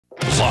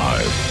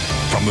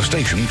from the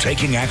station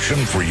taking action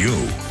for you.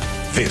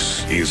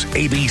 This is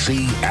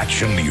ABC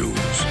Action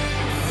News.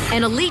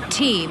 An elite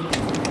team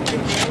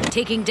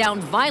taking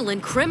down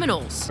violent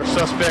criminals. Our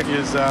suspect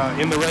is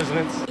in the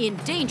residence. In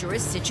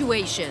dangerous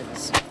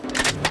situations.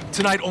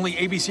 Tonight, only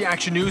ABC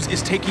Action News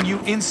is taking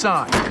you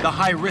inside the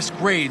high-risk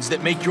raids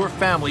that make your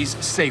families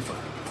safer.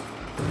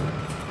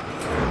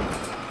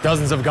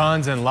 Dozens of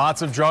guns and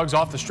lots of drugs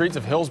off the streets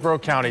of Hillsborough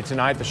County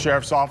tonight. The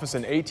sheriff's office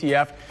and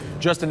ATF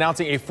just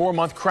announcing a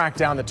 4-month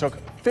crackdown that took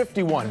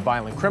 51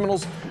 violent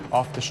criminals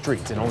off the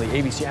streets. And only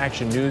ABC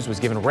Action News was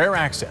given rare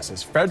access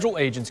as federal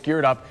agents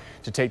geared up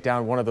to take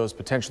down one of those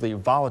potentially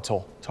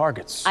volatile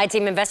targets.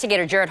 I-Team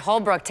investigator Jared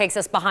Holbrook takes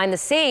us behind the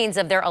scenes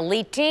of their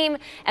elite team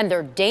and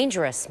their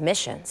dangerous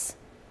missions.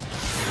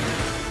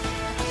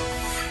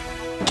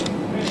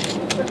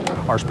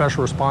 Our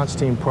Special Response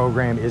Team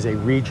program is a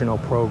regional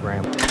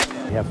program.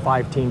 We have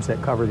 5 teams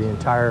that cover the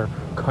entire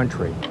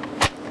country.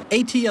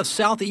 ATF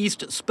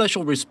Southeast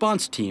Special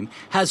Response Team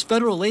has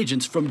federal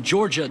agents from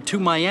Georgia to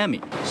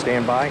Miami.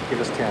 Stand by, give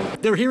us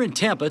 10. They're here in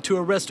Tampa to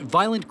arrest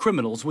violent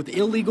criminals with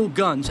illegal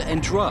guns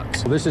and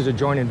drugs. This is a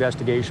joint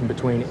investigation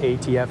between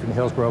ATF and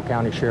Hillsborough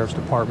County Sheriff's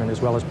Department,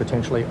 as well as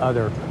potentially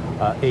other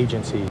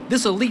agencies.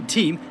 This elite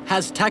team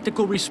has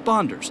tactical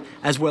responders,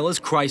 as well as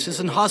crisis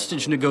and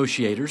hostage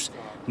negotiators,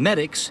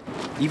 medics,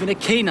 even a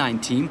canine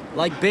team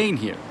like Bain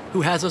here,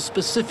 who has a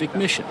specific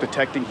mission.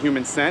 Detecting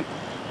human scent,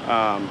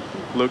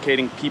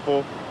 locating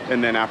people,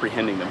 and then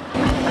apprehending them.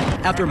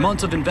 After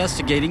months of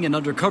investigating and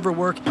undercover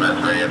work,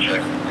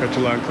 Got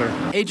you loud and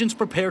clear. agents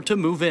prepare to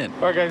move in. All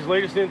right, guys,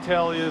 latest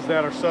intel is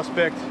that our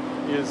suspect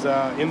is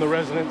in the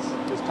residence.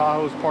 His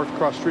Tahoe is parked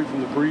across the street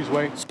from the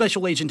breezeway.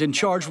 Special agent in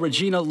charge,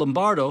 Regina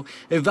Lombardo,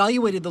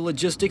 evaluated the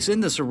logistics in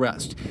this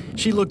arrest.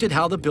 She looked at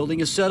how the building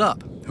is set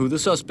up, who the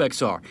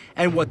suspects are,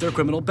 and what their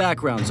criminal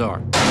backgrounds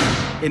are.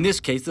 In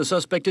this case, the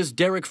suspect is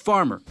Derek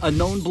Farmer, a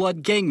known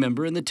blood gang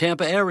member in the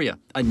Tampa area,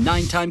 a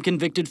 9-time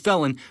convicted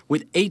felon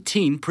with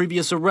 18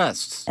 previous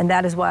arrests. And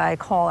that is why I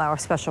call our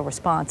Special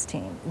Response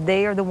Team.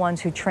 They are the ones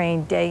who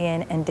train day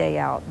in and day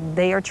out.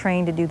 They are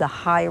trained to do the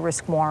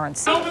high-risk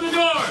warrants. Open the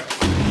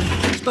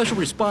door! Special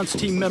Response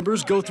Team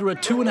members go through a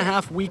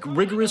 2.5-week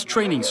rigorous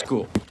training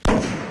school.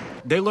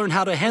 They learn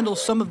how to handle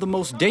some of the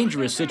most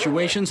dangerous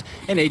situations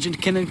an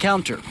agent can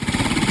encounter.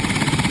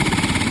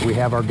 We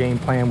have our game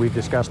plan. We've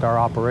discussed our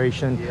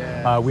operation.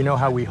 We know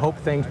how we hope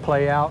things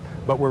play out,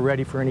 but we're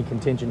ready for any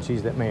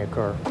contingencies that may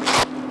occur.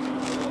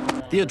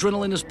 The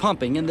adrenaline is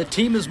pumping and the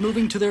team is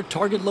moving to their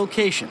target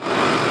location.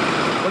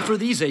 But for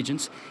these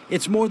agents,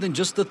 it's more than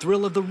just the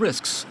thrill of the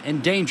risks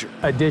and danger.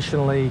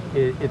 Additionally,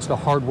 it's the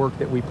hard work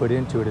that we put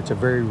into it. It's a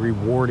very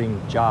rewarding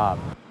job.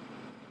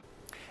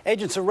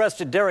 Agents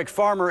arrested Derek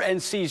Farmer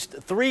and seized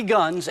 3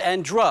 guns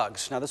and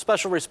drugs. Now, the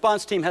Special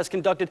Response Team has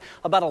conducted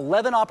about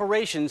 11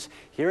 operations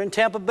here in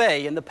Tampa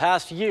Bay in the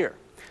past year.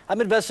 I'm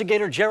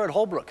investigator Jared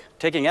Holbrook,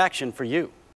 taking action for you.